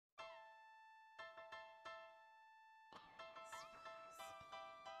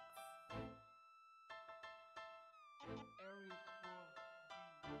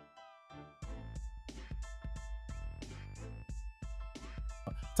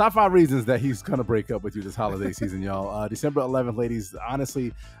Top 5 reasons that he's gonna break up with you this holiday season, y'all. December 11th, ladies.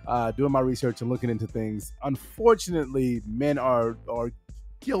 Honestly, doing my research and looking into things, unfortunately, men are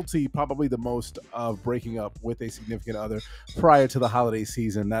guilty probably the most of breaking up with a significant other prior to the holiday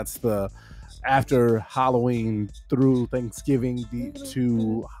season. That's the after Halloween through Thanksgiving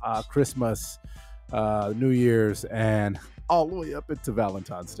to Christmas, New Year's, and all the way up into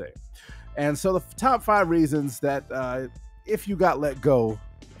Valentine's Day. And so the top 5 reasons that if you got let go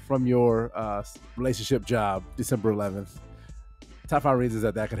from your relationship job December 11th, top 5 reasons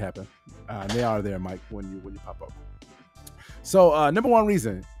that could happen. And they are there, Mike, when you pop up. So number 1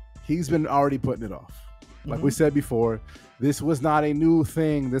 reason, he's been already putting it off. Like we said before, this was not a new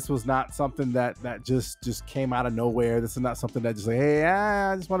thing. This was not something that just came out of nowhere. This is not something that just like, hey,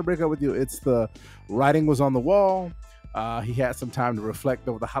 I just want to break up with you. It's the writing was on the wall. He had some time to reflect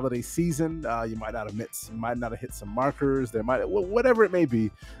over the holiday season. You might not have hit some markers. There might, whatever it may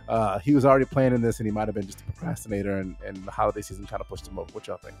be. He was already planning this, and he might have been just a procrastinator, and the holiday season kind of pushed him over. What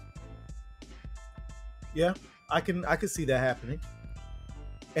y'all think? Yeah, I can see that happening.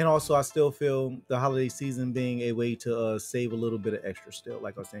 And also, I still feel the holiday season being a way to save a little bit of extra. Still,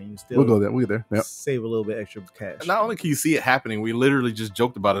 like I was saying, you still we'll go there. Yep. Save a little bit extra cash. Not only can you see it happening, we literally just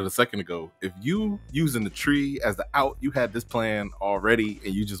joked about it a second ago. If you using the tree as the out, you had this plan already,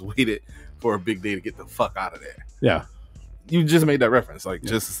 and you just waited for a big day to get the fuck out of there. Yeah, you just made that reference, like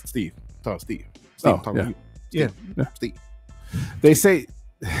just Steve. Steve. Talking to you. Yeah, Steve. They say.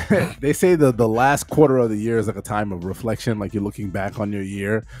 They say the last quarter of the year is like a time of reflection, like you're looking back on your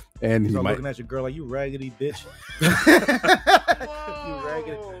year, and you might looking at your girl like, you raggedy bitch. You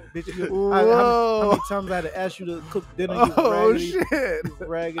raggedy bitch. How many times I had to ask you to cook dinner? You raggedy, shit! You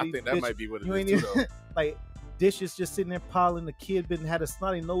raggedy I think that bitch. might be what it You is ain't too, even, though. like dishes just sitting there piling. The kid had a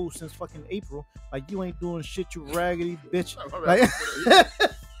snotty nose since fucking April. Like, you ain't doing shit, you raggedy bitch. Like,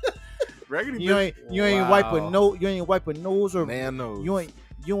 Raggedy you bitch. ain't wiping nose or Man nose. You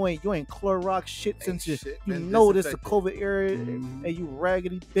ain't Clorox shit Ain't since shit you been know this the disinfected. COVID era, and you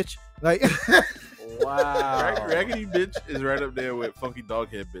raggedy bitch. Like, Wow, Raggedy bitch is right up there with funky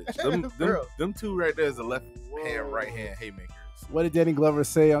doghead bitch. Them two right there is the left hand, right hand haymakers. What did Danny Glover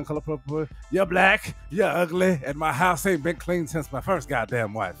say on Color Purple? You're black, you're ugly, and my house ain't been clean since my first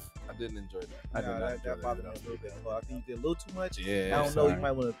goddamn wife. I didn't enjoy that. I did not enjoy that bothered me a little bit. I think you did a little too much. Yeah, I don't know. You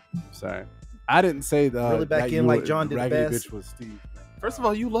might want to. Sorry, I didn't say the Really back that in you like were- John did raggedy best. bitch was Steve. First of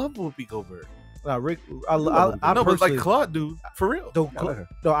all, you love Whoopi Goldberg. Rick, No, but personally, like Claude do for real.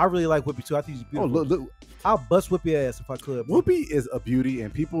 I really like Whoopi too. I think she's Oh, beautiful. look, I'll bust Whoopi ass if I could. Whoopi is a beauty,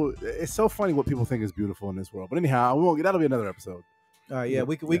 and people. It's so funny what people think is beautiful in this world. But anyhow, we won't. That'll be another episode. All right, yeah,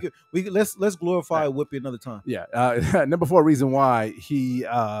 we could let's glorify Whoopi another time. Yeah. Number 4 reason why he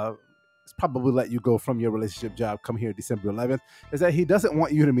probably let you go from your relationship job come here December 11th is that he doesn't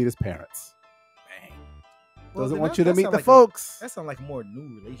want you to meet his parents. Bang. Doesn't then want you to that meet sound the like folks. That sounds like a more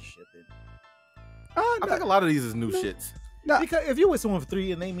new relationship. Then. I think a lot of these is new shits. Because if you're with someone for 3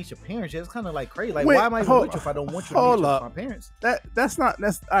 years and they meet your parents, it's kind of like crazy. Like, Wait, why am I even with you if I don't want you to meet my parents? That's all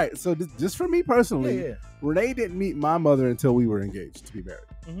right. So just for me personally, Yeah. Renee didn't meet my mother until we were engaged to be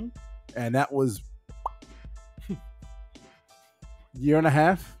married, and that was year and a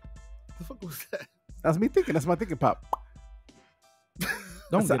half. The fuck was that? That's me thinking. That's my thinking pop.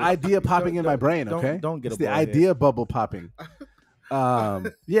 Don't That's the idea popping in my brain. Okay, Don't get it's a the idea bubble popping.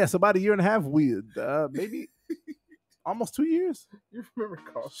 Yeah. So about a year and a half, we maybe almost 2 years. You remember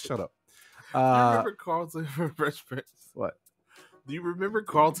Carlton? Shut up. You remember Carlton from Fresh Prince? What? Do you remember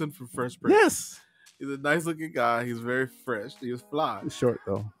Carlton from Fresh Prince? Yes. He's a nice looking guy. He's very fresh. He was fly. He's short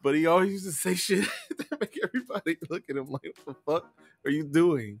though. But he always used to say shit that make everybody look at him like, what the fuck are you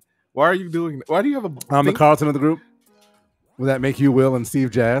doing? Why are you doing that? Why do you have a I'm the Carlton of the group. Will that make you Will and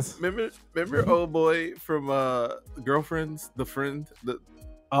Steve Jazz? Remember old boy from Girlfriends, the friend?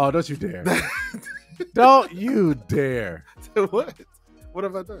 Oh, don't you dare. Don't you dare. What? What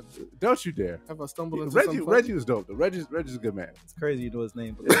have I done? Don't you dare. Have I stumbled into something? Reggie was dope though. Reggie's a good man. It's crazy you know his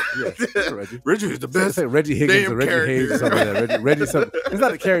name. But Yeah, Reggie. Reggie is the best. Say Reggie Higgins damn or Reggie character. Hayes or something like that. Reggie something. It's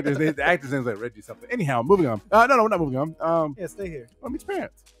not the character. The actor's name's like Reggie something. Anyhow, moving on. No, we're not moving on. yeah, stay here. Let me meet your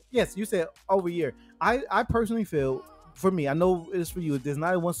parents. Yes, you said over a year. I personally feel, for me, I know it's for you. There's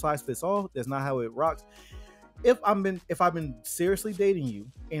not a one size fits all. That's not how it rocks. If I've been seriously dating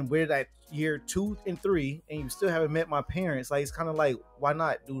you and we're at year 2 and 3 and you still haven't met my parents, like it's kind of like, why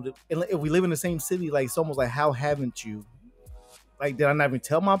not, dude? If we live in the same city, like it's almost like, how haven't you? Like, did I not even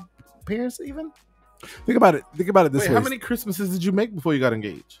tell my parents even? Think about it this Wait, way. how many Christmases did you make before you got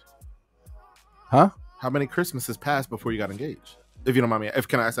engaged? Huh? How many Christmases passed before you got engaged? If you don't mind me, if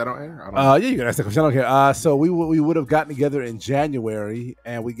can I ask that on air? I don't Yeah, you can ask that question. I don't care. So we would have gotten together in January,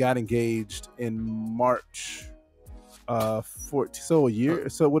 and we got engaged in March. 14. So a year.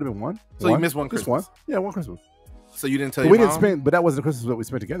 So it would have been one. So you missed one Just Christmas. one. Yeah, one Christmas. So you didn't tell But your we mom? didn't spend. But that wasn't the Christmas that we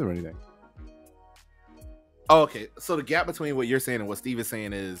spent together or anything. Oh, okay. So the gap between what you're saying and what Steve is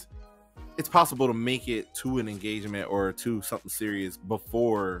saying is, it's possible to make it to an engagement or to something serious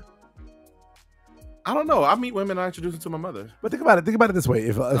before. I don't know. I meet women, I introduce them to my mother. But think about it. Think about it this way: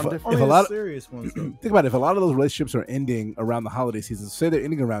 if a Only lot the serious ones. Though. think about it, if a lot of those relationships are ending around the holiday season, say they're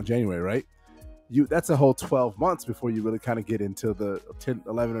ending around January, right? That's a whole 12 months before you really kind of get into the 10,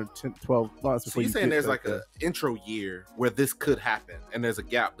 11 or 10, 12 months. So Before you're you saying get there's like like an intro year where this could happen, and there's a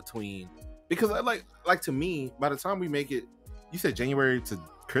gap between, because like to me, by the time we make it, you said January to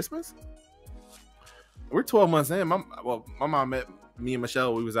Christmas. We're 12 months in. My mom met me and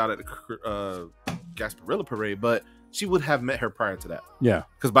Michelle. We was out at the Gasparilla parade, but she would have met her prior to that. Yeah,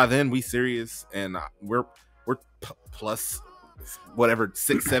 because by then we serious, and we're plus whatever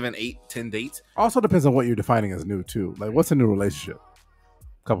 6, 7, 8, 10 dates. Also depends on what you're defining as new too. Like, what's a new relationship?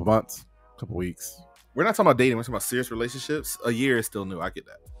 Couple months, couple weeks. We're not talking about dating. We're talking about serious relationships. A year is still new. I get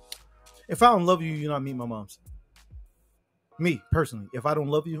that. If I don't love you, you're not meeting my mom's. Me personally, if I don't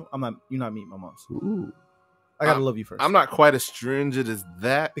love you, you're not meeting my mom's. Ooh. I gotta love you first. I'm not quite as stringent as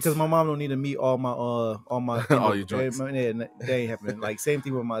that because my mom don't need to meet all my all your joints. They ain't happening. Like same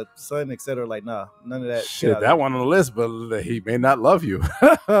thing with my son, etc. Like none of that. Shit, that one on the list, but he may not love you.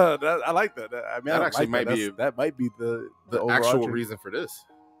 I like that. I mean, that actually might be that might be the actual reason for this.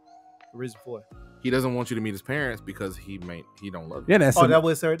 The reason for it. He doesn't want you to meet his parents because he don't love Yeah, you. that's that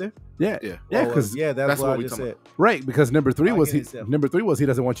was right there. Yeah, yeah, yeah. Because that's what I just said. Right, because number three was he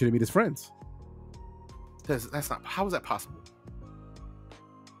doesn't want you to meet his friends. That's not. How is that possible?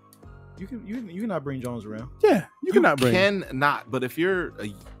 You cannot bring Jones around. Yeah, you cannot. But if you're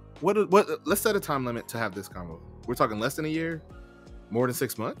what? Let's set a time limit to have this convo. We're talking less than a year, more than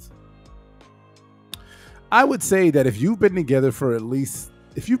 6 months. I would say that if you've been together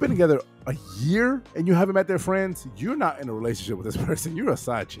a year and you haven't met their friends, you're not in a relationship with this person. You're a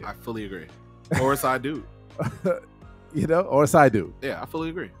side chick. I fully agree. Or a side dude. Or a side dude. Yeah, I fully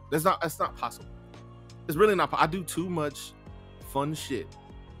agree. That's not possible. It's really not. I do too much fun shit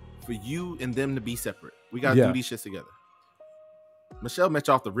for you and them to be separate. We gotta do these shits together. Michelle met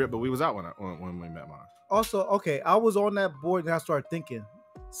you off the rip, but we was out when we met mine. Also, okay, I was on that board and I started thinking.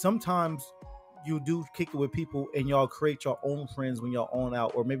 Sometimes you do kick it with people and y'all create your own friends when y'all on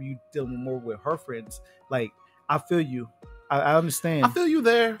out, or maybe you dealing more with her friends. Like, I feel you. I understand. I feel you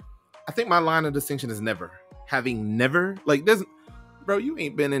there. I think my line of distinction is never. Having never, like, bro, you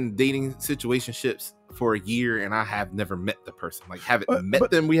ain't been in dating situationships for a year and I have never met the person. Like, haven't met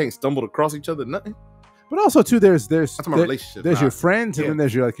them. We ain't stumbled across each other, nothing. But also too, there's relationship. There's your friends, and then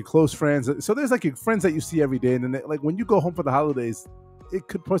there's your close friends. So there's like your friends that you see every day, and then like when you go home for the holidays, it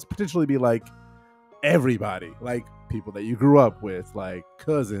could potentially be like everybody, like people that you grew up with, like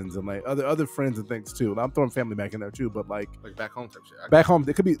cousins and like other friends and things too. And I'm throwing family back in there too, but like back home type shit. Back home,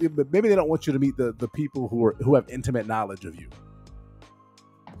 it could be, but maybe they don't want you to meet the people who have intimate knowledge of you.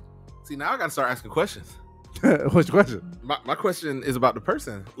 See, now I gotta start asking questions. What's your question? My question is about the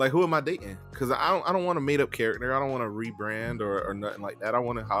person. Like, who am I dating? Because I don't want a made up character. I don't want to rebrand or nothing like that. I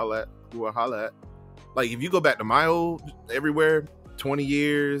want to holla at who I holla at. Like, if you go back to my old everywhere, 20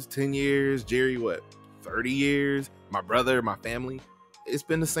 years, 10 years, Jerry, 30 years, my brother, my family, it's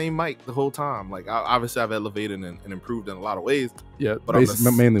been the same Mike the whole time. Like, obviously I've elevated and improved in a lot of ways. Yeah, but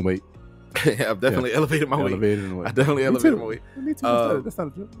mainly weight. I've definitely elevated my weight. I definitely elevated my weight. Me too. That's not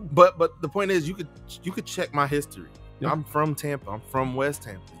a joke. But the point is, you could check my history. Yeah. I'm from Tampa. I'm from West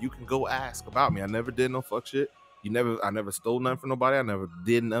Tampa. You can go ask about me. I never did no fuck shit. I never stole nothing from nobody. I never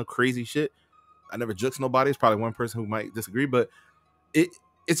did no crazy shit. I never juked nobody. It's probably one person who might disagree, but it's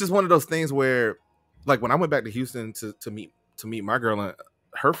just one of those things where, like, when I went back to Houston to meet my girl and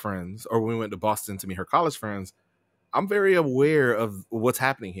her friends, or when we went to Boston to meet her college friends, I'm very aware of what's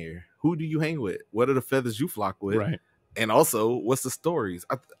happening here. Who do you hang with? What are the feathers you flock with? Right. And also, what's the stories?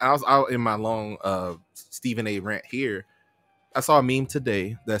 I was out in my long Stephen A. rant here. I saw a meme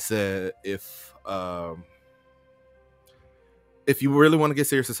today that said, if you really want to get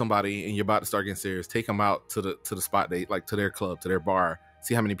serious with somebody and you're about to start getting serious, take them out to the spot date, like to their club, to their bar.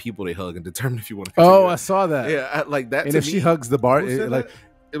 See how many people they hug and determine if you want to continue. Oh, I saw that. Yeah, like that. And if she hugs the bar,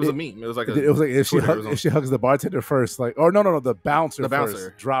 it was a meme. It was like if she hugs the bartender first, like, or no, the bouncer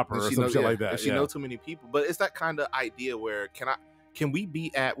first, drop her or some shit like that. If she know too many people, but it's that kind of idea where can we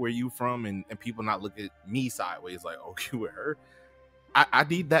be at where you from and people not look at me sideways like, oh, you with her? I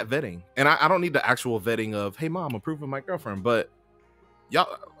need that vetting, and I don't need the actual vetting of, hey mom, approve of my girlfriend, but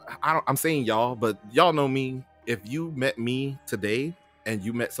y'all. I'm saying y'all, but y'all know me. If you met me today and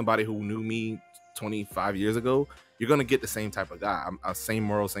you met somebody who knew me 25 years ago, you're gonna get the same type of guy. I'm same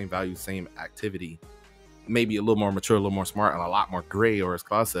moral, same values, same activity. Maybe a little more mature, a little more smart, and a lot more gray, or as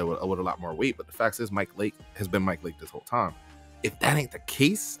Claude said, with a lot more weight. But the fact is, Mike Lake has been Mike Lake this whole time. If that ain't the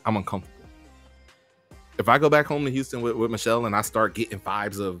case, I'm uncomfortable. If I go back home to Houston with Michelle and I start getting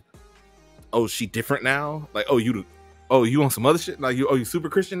vibes of, oh, she different now, like, oh, you on some other shit, like you super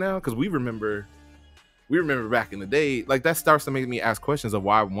Christian now, because we remember back in the day, like that starts to make me ask questions of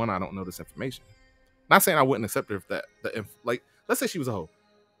why, one, I don't know this information. Not saying I wouldn't accept her if like, let's say she was a hoe.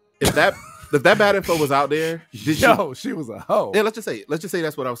 If that bad info was out there, she was a hoe. Yeah, let's just say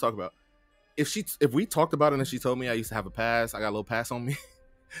that's what I was talking about. If we talked about it and she told me I used to have a pass, I got a little pass on me,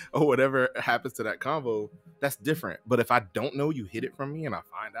 or whatever happens to that convo, that's different. But if I don't know, you hit it from me and I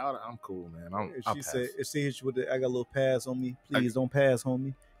find out, I'm cool, man. If she hit you with I got a little pass on me, please don't pass,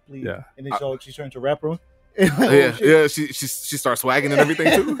 homie, please. Yeah. And then she turned to rapper. Yeah, she starts swagging and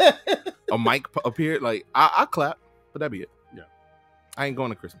everything too. A mic appeared, like I clap, but that'd be it. Yeah, I ain't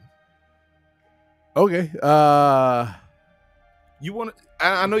going to Christmas. Okay. You want to?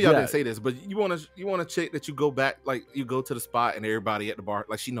 I know y'all didn't say this, but you want to check that you go back, like you go to the spot and everybody at the bar,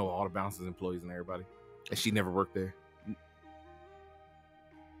 like she know all the bouncers, employees, and everybody, and she never worked there.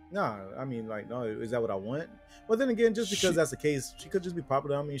 No, I mean, like, no, is that what I want? Well, then again, just because that's the case, she could just be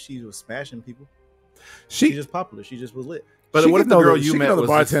popular. I mean, she was smashing people. She's just popular. She just was lit. But what if the girl you met was the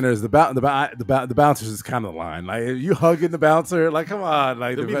bartenders, the bouncers is kind of the line. Like, you hugging the bouncer, like, come on,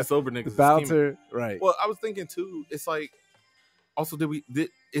 like the sober niggas, the bouncer, right? Well, I was thinking too. It's like, also,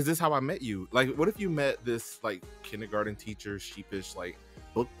 is this how I met you? Like, what if you met this like kindergarten teacher, sheepish, like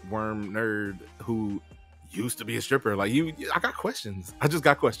bookworm nerd who used to be a stripper? Like, I got questions. I just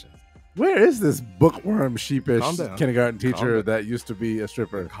got questions. Where is this bookworm, sheepish kindergarten teacher that used to be a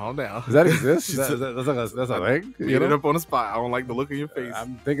stripper? Calm down. Does that exist? That's a thing? You get it up on the spot. I don't like the look in your face.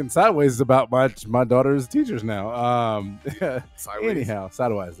 I'm thinking sideways about my daughter's teachers now. Sideways. Anyhow,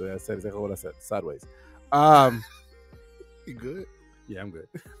 sideways. I said exactly what I said. Sideways. You good? Yeah, I'm good.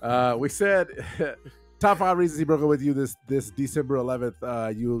 We said top 5 reasons he broke up with you this December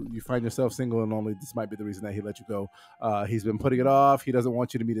 11th. You find yourself single and lonely. This might be the reason that he let you go. He's been putting it off. He doesn't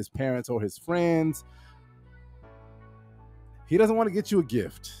want you to meet his parents or his friends. He doesn't want to get you a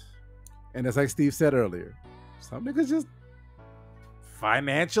gift. And it's like Steve said earlier, some niggas just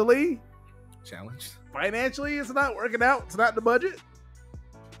financially challenged. Financially, it's not working out. It's not in the budget.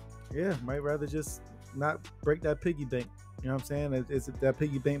 Yeah, might rather just not break that piggy bank. You know what I'm saying? Is that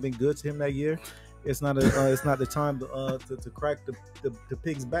piggy bank been good to him that year? It's not the time to crack the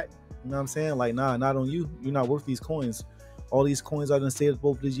pig's back. You know what I'm saying? Like, nah, not on you. You're not worth these coins. All these coins I done saved up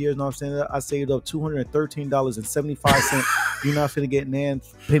over these years. You know what I'm saying? I saved up $213.75. You're not finna get nan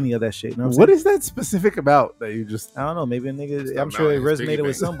penny of that shit. You know what is that specific about that you just? I don't know. Maybe a nigga. I'm sure it resonated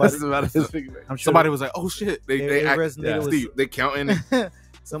with somebody. I'm sure somebody was like, "Oh shit!" They resonated with Steve, they counting.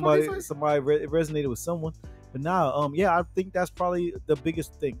 somebody it resonated with someone. But now, yeah, I think that's probably the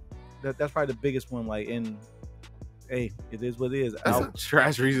biggest thing. That's probably the biggest one. Like, and hey, it is what it is. That's a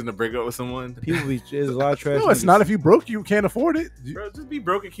trash reason to break up with someone. People there's a lot of trash. No, it's not. If you broke, you can't afford it. Bro, just be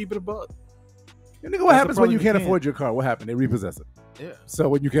broke and keep it a buck. Nigga, what happens when you can't afford your car? What happened? They repossess it. Yeah. So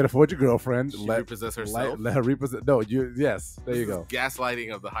when you can't afford your girlfriend, repossess herself. Let her repossess. No, yes. There you go.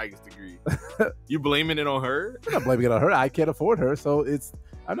 Gaslighting of the highest degree. You blaming it on her? I'm not blaming it on her. I can't afford her, so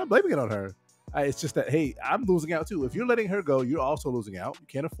I'm not blaming it on her. It's just that, hey, I'm losing out too. If you're letting her go, you're also losing out. You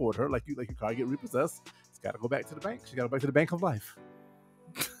can't afford her. Like your car get repossessed. It's got to go back to the bank. She got to go back to the bank of life.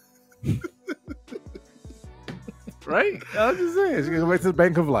 Right? I'm just saying. She got to go back to the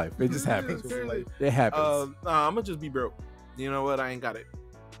bank of life. It just happens. It happens. I'm going to just be broke. You know what? I ain't got it.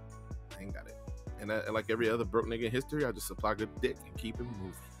 And like every other broke nigga in history, I just supply good dick and keep it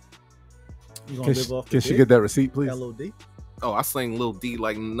moving. You gonna live off the Can she get that receipt, please? LOD? Oh, I sling Lil D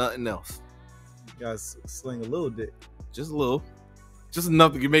like nothing else. You guys sling a little dick. Just a little. Just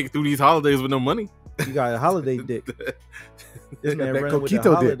enough to make it through these holidays with no money. You got a holiday dick. This man running with the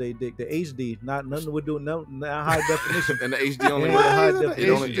holiday dick, the HD, not nothing we're doing, not high definition. And the HD only works.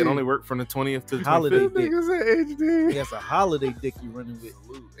 It only work from the 20th to the holiday 25th. Dick. HD. That's a holiday dick you running with.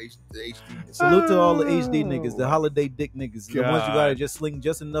 HD. Salute to all the HD niggas, the holiday dick niggas, the ones you gotta just sling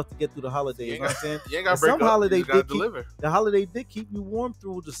just enough to get through the holidays. You know what I'm saying? You ain't gotta break some up, holiday dick deliver. The holiday dick keep you warm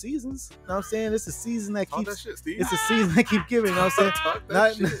through the seasons. You know what I'm saying? It's a season that keeps. That shit, Steve. It's a season that keep giving. You know what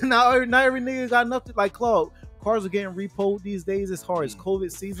I'm saying? Not every nigga got enough to like Claude. Cars are getting repoed these days. It's hard. It's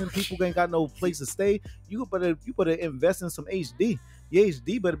COVID season. People ain't got no place to stay. You better invest in some HD. Your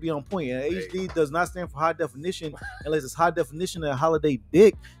HD better be on point. And HD does not stand for high definition unless it's high definition and holiday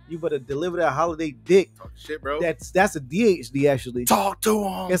dick. You better deliver that holiday dick. Talk shit, bro. That's a DHD actually. Talk to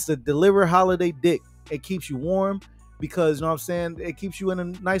him. It's the deliver holiday dick. It keeps you warm because you know what I'm saying. It keeps you in a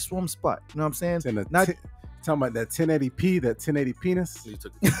nice warm spot. You know what I'm saying? Talking about that 1080p, that 1080 penis. You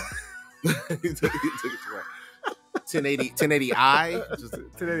took it too far. You took it too far. 1080i.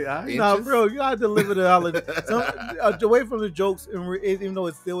 1080i. Nah, bro, you gotta deliver the holiday. Away from the jokes, and even though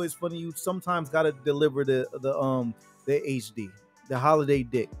it's still is funny, you sometimes gotta deliver the HD, the holiday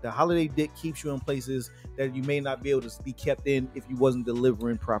dick. The holiday dick keeps you in places that you may not be able to be kept in if you wasn't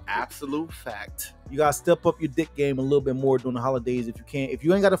delivering properly. Absolute fact. You gotta step up your dick game a little bit more during the holidays if you can. If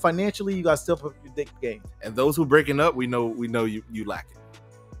you ain't got it financially, you gotta step up your dick game. And those who breaking up, we know you lack it.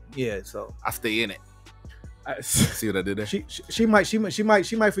 Yeah, so I stay in it. See what I did there? She might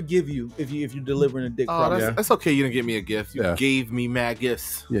forgive you if you delivering a dick. Oh, that's okay. You didn't give me a gift. You gave me mad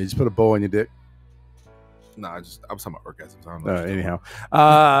gifts. Yeah, you just put a bow on your dick. Nah, I was talking about orgasms. I don't All know. right, anyhow,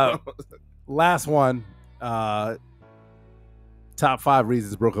 last one. Top 5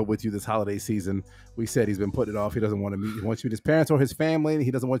 reasons broke up with you this holiday season. We said he's been putting it off. He doesn't want to meet. He wants you to meet his parents or his family. He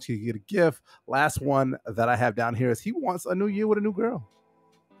doesn't want you to get a gift. Last one that I have down here is he wants a new year with a new girl.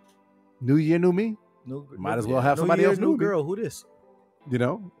 New year, new me. Might as well have somebody else. New girl. Who this? You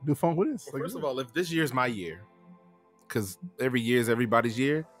know, new phone. Who this? Well, first of all, if this year's my year, because every year is everybody's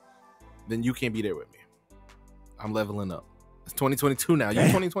year, then you can't be there with me. I'm leveling up. It's 2022 now. You're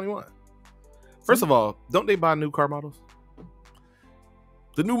 2021. First of all, don't they buy new car models?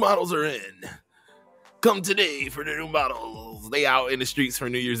 The new models are in. Come today for the new models. They out in the streets for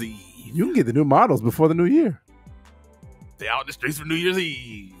New Year's Eve. You can get the new models before the new year. They out in the streets for New Year's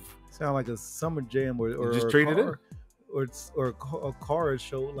Eve. Sound like a summer jam or just or traded car, or a car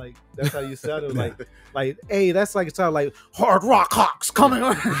show. Like that's how you sounded. like hey, that's like it sounded like Hard Rock Hawks coming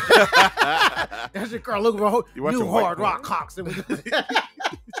on. That's your car looking for new Hard Rock Hawks. You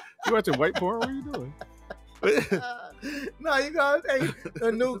watching white porn? What are you doing? No, you got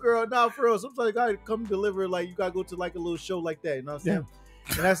a new girl. Nah, for real. Sometimes you gotta come deliver. Like you gotta go to like a little show like that. You know what I'm saying?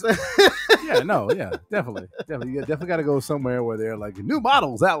 And that's definitely. You definitely got to go somewhere where they're like new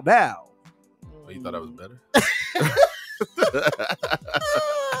models out now. Oh, you thought I was better?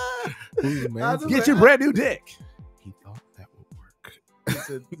 Get your brand new dick. He thought that would work.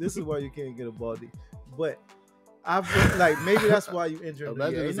 This is why you can't get a body. But I've been, like maybe that's why you entered the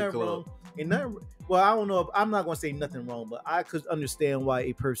year. Ain't nothing wrong. Well, I don't know. I'm not gonna say nothing wrong, but I could understand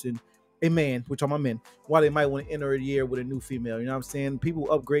why a man, which are my men, why they might want to enter a year with a new female. You know what I'm saying?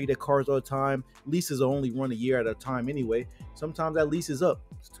 People upgrade their cars all the time. Leases are only run a year at a time anyway. Sometimes that lease is up.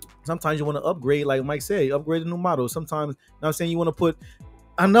 Sometimes you want to upgrade, like Mike said, upgrade a new model. Sometimes, you know what I'm saying, you want to put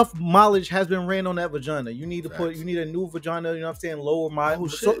enough mileage has been ran on that vagina. You need to you need a new vagina, you know what I'm saying, lower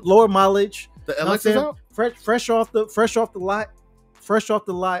mileage. The LX is out? Fresh off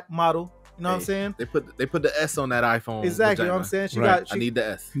the lot model. You know what I'm saying? They put the S on that iPhone. Exactly. You know what I'm saying? I need the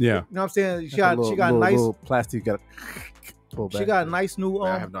S. Yeah. You know what I'm saying? She got nice little plastic. Got pull back. She got a nice new.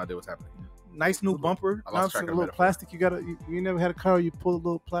 I have no idea what's happening. Nice new bumper. I lost track of the little metaphor. plastic. You never had a car. You pull a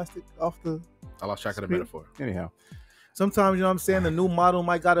little plastic off the. I lost track of the metaphor. Anyhow. Sometimes, you know what I'm saying, the new model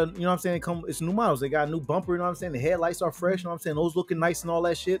might got a, you know what I'm saying, it's new models. They got a new bumper, you know what I'm saying? The headlights are fresh, you know what I'm saying? Those looking nice and all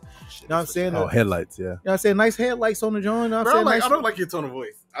that shit. You know what I'm saying? Oh, headlights, yeah. You know what I'm saying? Nice headlights on the joint. You know what I'm saying? I don't like your tone of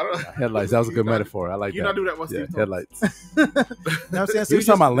voice. Headlights, that was a good metaphor. I like that. You not do that once. Yeah, headlights. You know what I'm saying? So you were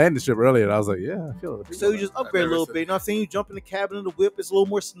talking about landing strip earlier, and I was like, yeah, I feel it. So you just upgrade a little bit, you know what I'm saying? You jump in the cabin of the whip, it's a little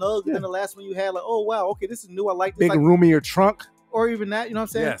more snug than the last one you had. Like, oh, wow, okay, this is new. I like this. Big room in your trunk. Or even that, you know what I'm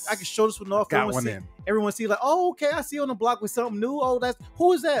saying? Yes. I can show this one off. Got one in. Everyone see like, oh, okay, I see you on the block with something new. Oh,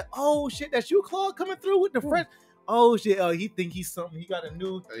 who is that? Oh shit, that's you, Claude, coming through with the fresh. Oh shit, he think he's something. He got a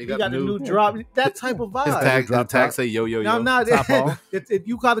new drop. That type of vibe. His tag say yo yo yo. No, if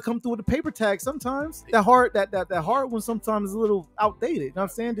you got to come through with the paper tag sometimes. That hard one sometimes is a little outdated. You know what I'm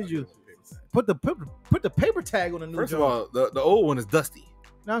saying? Did you put the paper tag on a new? First of all, the old one is dusty.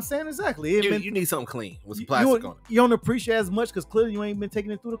 You know what I'm saying? Exactly. You need something clean with some plastic on it. You don't appreciate as much because clearly you ain't been taking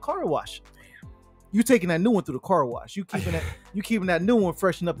it through the car wash. Damn. You taking that new one through the car wash. You keeping that new one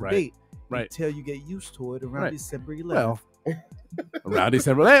freshen up to date. Right. Until you get used to it around December 11th. Well, around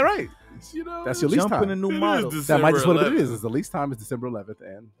December 11th, right. You know, that's your lease time. Jump in a new model. That might just what it is. The lease time is December 11th.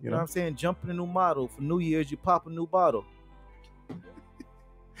 And you know what I'm saying? Jump in a new model. For New Year's, you pop a new bottle.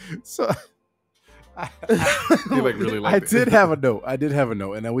 So... I did have a note,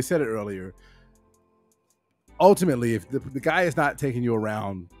 and then we said it earlier. Ultimately, if the guy is not taking you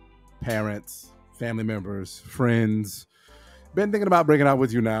around, parents, family members, friends, been thinking about breaking out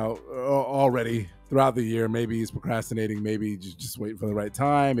with you now already throughout the year. Maybe he's procrastinating. Maybe just waiting for the right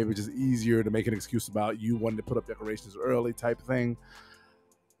time. Maybe just easier to make an excuse about you wanting to put up decorations early type thing.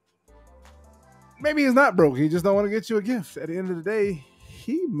 Maybe he's not broke. He just don't want to get you a gift. At the end of the day,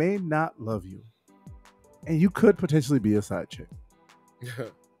 he may not love you. And you could potentially be a side chick.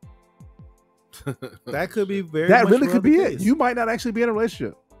 That could be very. That much really could be case. it. You might not actually be in a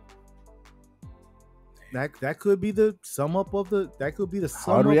relationship. That could be the sum up of the. That could be the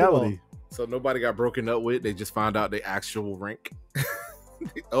sum Hard up reality. So nobody got broken up with. They just found out the actual rank.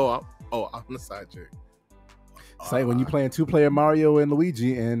 I'm the side chick. It's like when you playing 2-player Mario and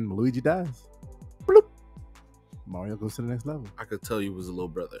Luigi dies. Bloop. Mario goes to the next level. I could tell you was a little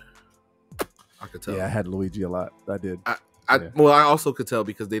brother. I could tell. Yeah, I had Luigi a lot. I did. Well, I also could tell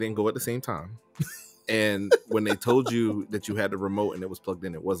because they didn't go at the same time. And when they told you that you had the remote and it was plugged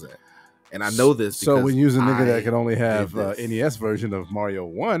in, it wasn't. And I know this because so when you use a nigga that could only have did this. NES version of Mario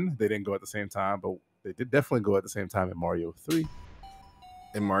 1, they didn't go at the same time, but they did definitely go at the same time in Mario 3.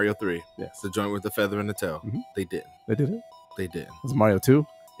 In Mario 3, Yes. the joint with the feather in the tail, Mhm. they didn't. They did it? They didn't. Was Mario 2?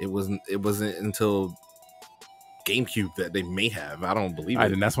 It wasn't until GameCube that they may have. I don't believe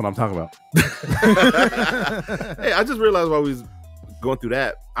And it. that's what I'm talking about. Hey, I just realized while we was going through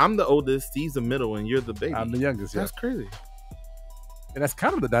that, I'm the oldest, he's the middle, and you're the baby. I'm the youngest, yeah. That's crazy. And that's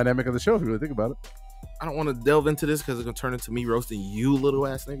kind of the dynamic of the show if you really think about it. I don't want to delve into this because it's gonna turn into me roasting you little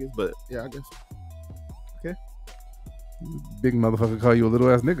ass niggas. But yeah, I guess. Big motherfucker call you a little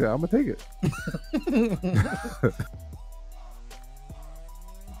ass nigga, I'm gonna take it.